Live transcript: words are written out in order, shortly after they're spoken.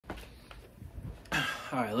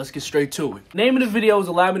Alright, let's get straight to it. Name of the video is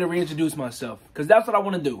allow me to reintroduce myself, because that's what I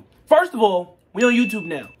want to do. First of all, we on YouTube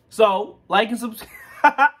now. So, like and subscribe.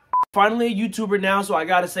 Finally a YouTuber now, so I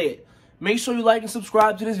gotta say it. Make sure you like and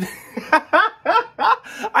subscribe to this video.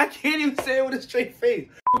 I can't even say it with a straight face.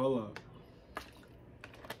 Hold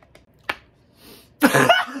on.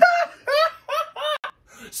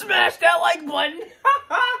 Smash that like button.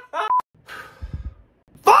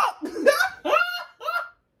 Fuck!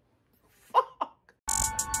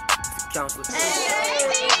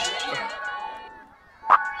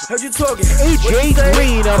 Heard you talking. AJ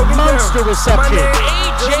Green, a monster reception.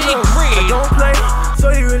 AJ Green. I don't play, so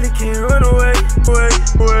you really can't run away.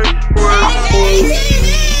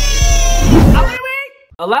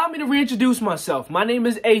 Allow me to reintroduce myself. My name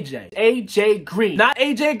is AJ. AJ Green. Not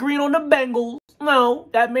AJ Green on the Bengals. No,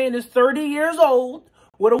 that man is 30 years old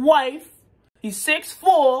with a wife. He's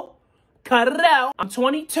 6'4". Cut it out. I'm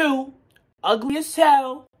 22. Ugly as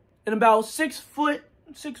hell. And about 6'1"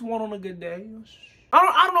 on a good day.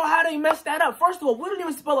 I don't know how they messed that up. First of all, we don't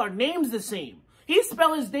even spell our names the same. He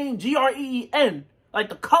spelled his name G-R-E-E-N. Like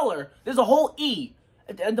the color. There's a whole E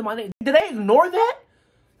at the end of my name. Did they ignore that?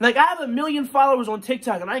 Like, I have 1 million followers on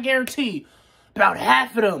TikTok, and I guarantee about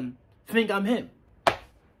half of them think I'm him.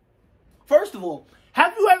 First of all,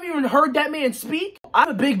 have you ever even heard that man speak? I'm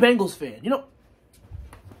a big Bengals fan, you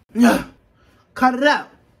know? Cut it out.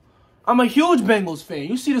 I'm a huge Bengals fan.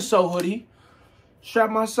 You see the So hoodie. Strap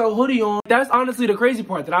my So hoodie on. That's honestly the crazy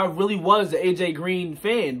part, that I really was an AJ Green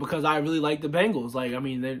fan because I really like the Bengals. Like, I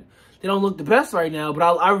mean, they don't look the best right now, but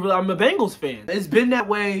I'm a Bengals fan. It's been that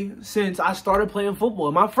way since I started playing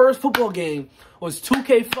football. My first football game was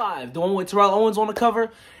 2K5, the one with Terrell Owens on the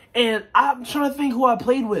cover. And I'm trying to think who I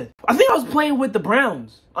played with. I think I was playing with the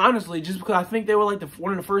Browns, honestly, just because I think they were like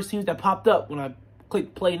one of the first teams that popped up when I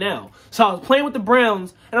clicked play now. So I was playing with the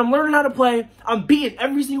Browns, and I'm learning how to play. I'm beating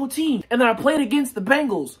every single team. And then I played against the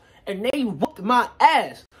Bengals, and they whooped my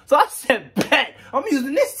ass. So I said, bet, I'm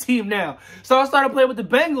using this team now. So I started playing with the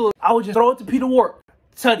Bengals. I would just throw it to Peter Ward,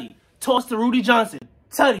 Tutty. Toss to Rudy Johnson,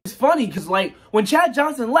 Tutty. It's funny, because like, when Chad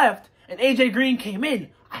Johnson left and AJ Green came in,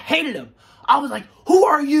 I hated him. I was like, who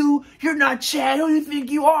are you? You're not Chad. Who do you think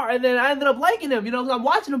you are? And then I ended up liking him, you know, because I'm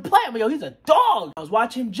watching him play. I'm like, yo, he's a dog. I was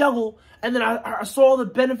watching him juggle, and then I saw all the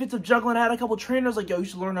benefits of juggling. I had a couple trainers like, yo, you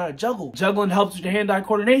should learn how to juggle. Juggling helps with your hand-eye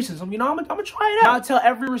coordination. So, you know, I'm gonna try it out. I tell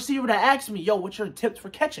every receiver that asks me, yo, what's your tips for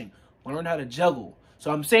catching? Learn how to juggle.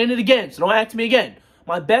 So I'm saying it again, so don't ask me again.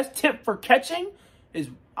 My best tip for catching is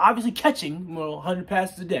obviously catching, 100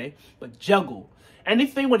 passes a day, but juggle.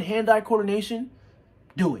 Anything with hand-eye coordination,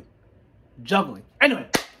 do it. Juggling. Anyway,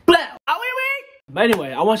 blah. But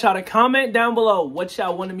anyway, I want y'all to comment down below what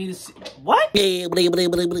y'all wanted me to see. What?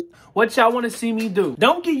 What y'all want to see me do.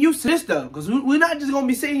 Don't get used to this though, because we're not just gonna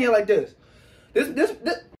be sitting here like this. This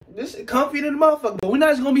is comfy than the motherfucker. But we're not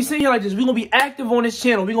just gonna be sitting here like this. We're gonna be active on this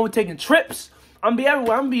channel. We're gonna be taking trips. I'm gonna be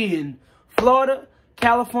everywhere. I'm gonna be in Florida,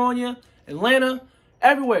 California, Atlanta,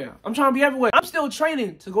 everywhere. I'm trying to be everywhere. I'm still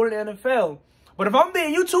training to go to the NFL. But if I'm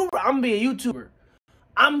being a YouTuber, I'm gonna be a YouTuber.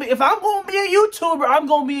 If I'm gonna be a YouTuber, I'm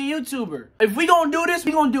gonna be a YouTuber. If we gonna do this,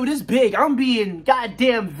 we gonna do this big. I'm being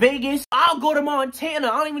goddamn Vegas. I'll go to Montana.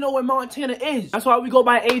 I don't even know where Montana is. That's why we go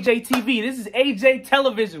by AJ TV. This is AJ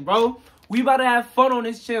Television, bro. We about to have fun on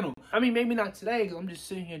this channel. I mean, maybe not today, because I'm just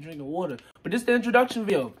sitting here drinking water. But this is the introduction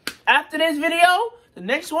video. After this video, the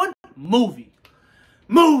next one, movie.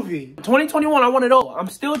 2021, I want it all. I'm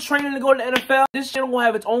still training to go to the NFL. This channel will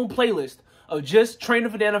have its own playlist of just training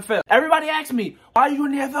for the NFL. Everybody asks me, why are you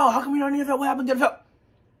in the NFL? How come you're not in the NFL? What happened to the NFL?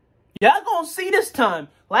 Y'all gonna see this time.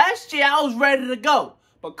 Last year, I was ready to go.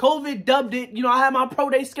 But COVID dubbed it. You know, I had my pro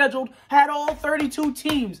day scheduled. Had all 32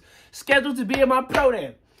 teams scheduled to be in my pro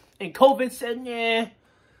day. And COVID said, yeah.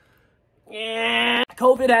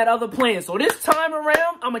 COVID had other plans. So this time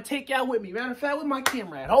around, I'm gonna take y'all with me. Matter of fact, with my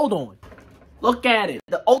camera at. Hold on. Look at it.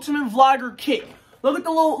 The ultimate vlogger kick. Look at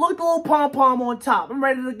the little pom-pom on top. I'm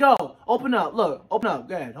ready to go. Open up. Look. Open up.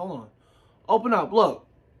 Go ahead. Hold on. Open up. Look.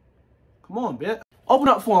 Come on, bitch. Open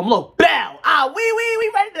up for him. Look. Bow. Ah,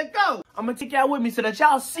 we ready to go. I'm going to take y'all with me so that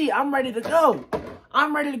y'all see I'm ready to go.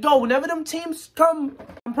 I'm ready to go. Whenever them teams come,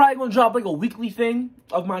 I'm probably going to drop like a weekly thing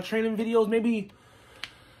of my training videos. Maybe,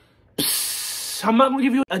 I'm not going to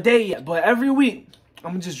give you a day yet, but every week,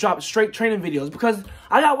 I'm going to just drop straight training videos because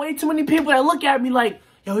I got way too many people that look at me like,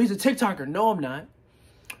 yo, he's a TikToker. No, I'm not.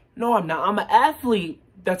 No, I'm not. I'm an athlete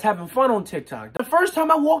that's having fun on TikTok. The first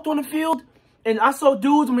time I walked on the field and I saw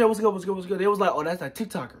dudes, I mean, what's good? They was like, oh, that's that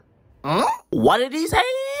TikToker. Huh? What did he say?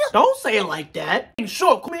 Don't say it like that.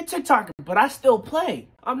 Sure, call me a TikToker, but I still play.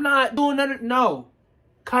 I'm not doing that. No.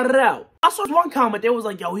 Cut it out. I saw one comment. They was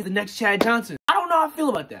like, yo, he's the next Chad Johnson. I don't know how I feel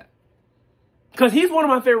about that. Because he's one of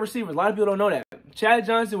my favorite receivers. A lot of people don't know that. Chad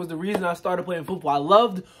Johnson was the reason I started playing football. I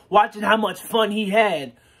loved watching how much fun he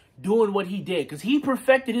had doing what he did. Because he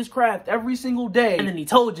perfected his craft every single day. And then he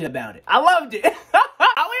told you about it. I loved it.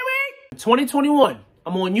 2021,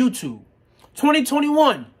 I'm on YouTube.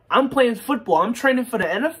 2021, I'm playing football. I'm training for the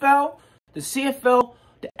NFL, the CFL,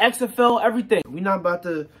 the XFL, everything. We're not about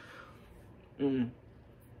to...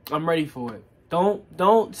 I'm ready for it.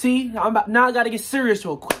 Don't see. Now I gotta get serious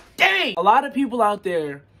real quick. Dang! A lot of people out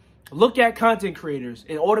there look at content creators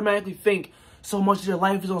and automatically think so much of their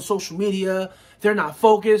life is on social media. They're not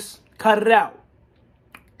focused. Cut it out.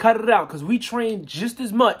 Cut it out, because we train just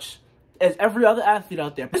as much as every other athlete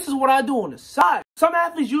out there. This is what I do on the side. Some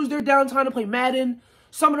athletes use their downtime to play Madden.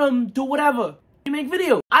 Some of them do whatever. They make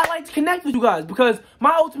videos. I like to connect with you guys because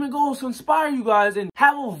my ultimate goal is to inspire you guys and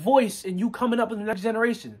have a voice in you coming up in the next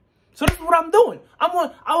generation. So this is what I'm doing. I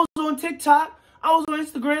was on TikTok. I was on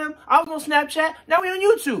Instagram. I was on Snapchat. Now we're on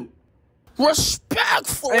YouTube.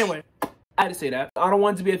 Respectful. Anyway, I had to say that. I don't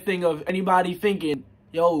want it to be a thing of anybody thinking,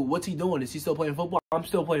 yo, what's he doing? Is he still playing football? I'm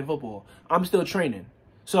still playing football. I'm still training.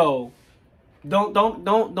 So don't get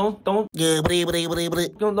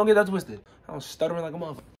that twisted. I'm stuttering like a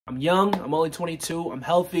motherfucker. I'm young. I'm only 22. I'm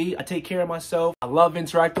healthy. I take care of myself. I love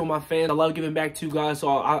interacting with my fans. I love giving back to you guys. So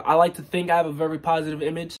I like to think I have a very positive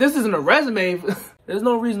image. This isn't a resume. There's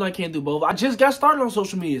no reason I can't do both. I just got started on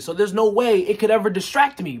social media, so there's no way it could ever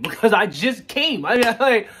distract me because I just came. I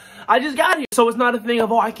mean, I just got here. So it's not a thing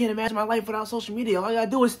of, oh, I can't imagine my life without social media. All I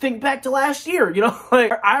gotta do is think back to last year, you know?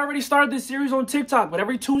 Like, I already started this series on TikTok, but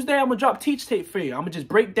every Tuesday I'm gonna drop teach tape for you. I'm gonna just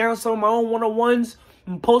break down some of my own one-on-ones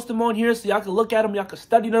and post them on here so y'all can look at them, y'all can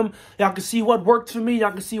study them, y'all can see what worked for me,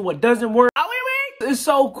 y'all can see what doesn't work. It's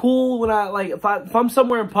so cool when if I'm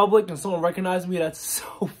somewhere in public and someone recognizes me, that's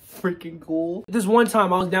so freaking cool. This one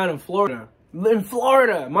time I was down in Florida.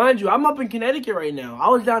 Mind you, I'm up in Connecticut right now. I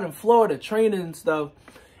was down in Florida training and stuff.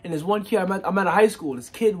 And this one kid, I'm at a high school. This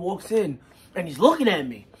kid walks in and he's looking at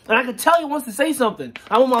me. And I can tell he wants to say something.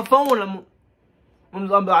 I'm on my phone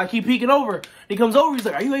and I keep peeking over. He comes over, he's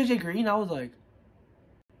like, are you AJ Green? I was like,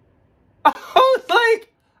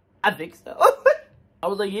 I think so. I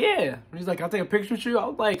was like, yeah. And he's like, I'll take a picture with you. I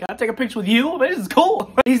was like, I'll take a picture with you. Man, this is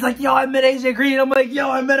cool. He's like, yo, I met AJ Green. I'm like, yo,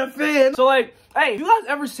 I met a fan. So like, hey, if you guys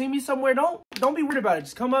ever see me somewhere, don't be weird about it.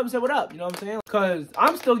 Just come up and say what up. You know what I'm saying? Because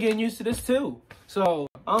I'm still getting used to this too. So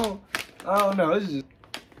I don't know.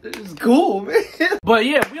 This is cool, man. But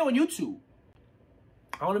yeah, we on YouTube.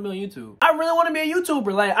 I want to be on YouTube. I really want to be a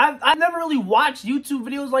YouTuber. Like, I never really watched YouTube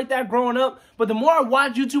videos like that growing up. But the more I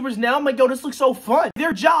watch YouTubers now, I'm like, yo, this looks so fun.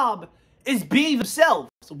 Their job is being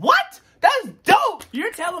themselves. What? That's dope.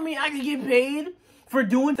 You're telling me I can get paid for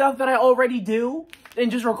doing stuff that I already do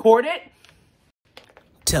and just record it?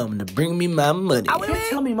 Tell them to bring me my money. You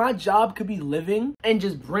tell me my job could be living and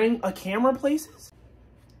just bring a camera places?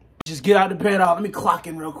 Just get out of bed. Let me clock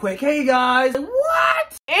in real quick. Hey, guys.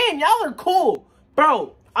 What? And y'all are cool.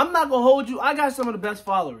 Bro, I'm not gonna hold you. I got some of the best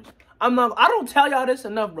followers. I don't tell y'all this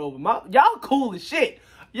enough, bro. But y'all cool as shit.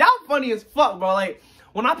 Y'all funny as fuck, bro. Like,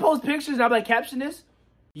 when I post pictures and I like caption this,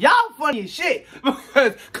 y'all funny as shit.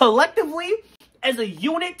 Because collectively, as a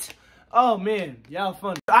unit, oh man, y'all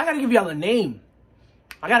funny. I gotta give y'all a name.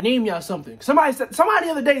 I gotta name y'all something. Somebody the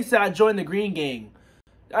other day said I joined the Green Gang.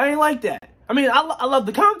 I ain't like that. I mean, I love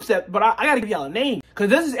the concept, but I gotta give y'all a name. Because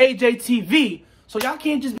this is AJTV, so y'all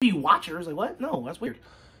can't just be watchers. Like, what? No, that's weird.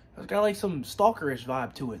 It's got like some stalkerish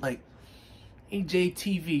vibe to it. Like,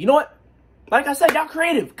 AJTV. You know what? Like I said, y'all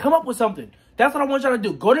creative. Come up with something. That's what I want y'all to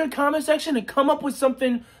do. Go to the comment section and come up with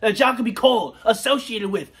something that y'all could be called, associated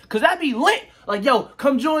with. Because that'd be lit. Like, yo,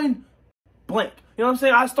 come join blank. You know what I'm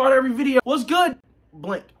saying? I start every video. What's good?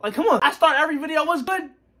 Blank. Like, come on. I start every video. What's good?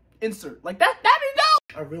 Insert. Like, that'd be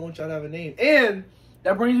dope. I really want y'all to have a name. And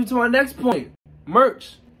that brings me to my next point.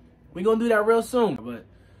 Merch. We gonna do that real soon. But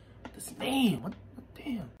this name, what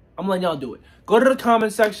damn. I'm letting y'all do it. Go to the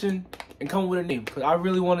comment section and come up with a name. Because I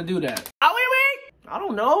really want to do that. I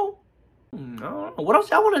don't know. What else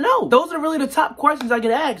y'all want to know? Those are really the top questions I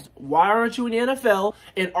get asked. Why aren't you in the NFL?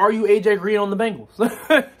 And are you AJ Green on the Bengals?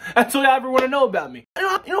 That's what I ever want to know about me. You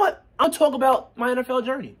know what? I'll talk about my NFL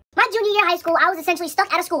journey. My junior year of high school, I was essentially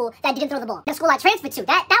stuck at a school that didn't throw the ball. The school I transferred to,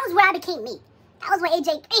 that was where I became me. That was where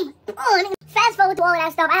AJ came on. Fast forward to all of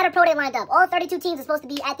that stuff, I had a pro day lined up. All 32 teams were supposed to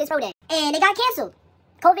be at this pro day. And it got canceled.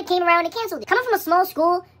 COVID came around and canceled it. Coming from a small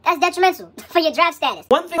school, that's detrimental for your draft status.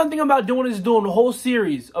 One thing I'm thinking about doing is doing a whole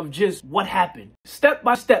series of just what happened. Step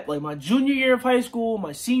by step, like my junior year of high school,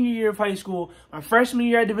 my senior year of high school, my freshman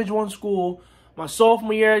year at Division I school, my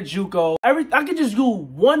sophomore year at JUCO. I could just do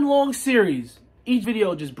one long series each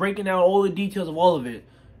video just breaking down all the details of all of it,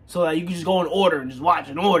 so that you can just go in order and just watch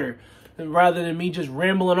in order, rather than me just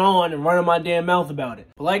rambling on and running my damn mouth about it.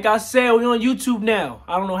 But like I said, we on YouTube now.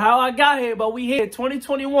 I don't know how I got here, but we here.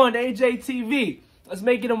 2021 AJ TV. Let's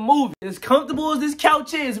make it a movie. As comfortable as this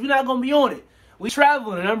couch is, we're not gonna be on it. We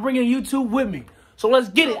traveling, and I'm bringing YouTube with me. So let's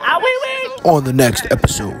get it. On the next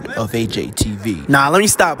episode of AJ TV. Nah, let me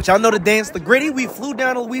stop. But y'all know the dance, the gritty. We flew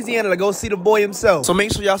down to Louisiana to go see the boy himself. So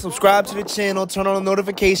make sure y'all subscribe to the channel, turn on the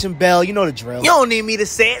notification bell. You know the drill. You don't need me to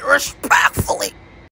say it respectfully.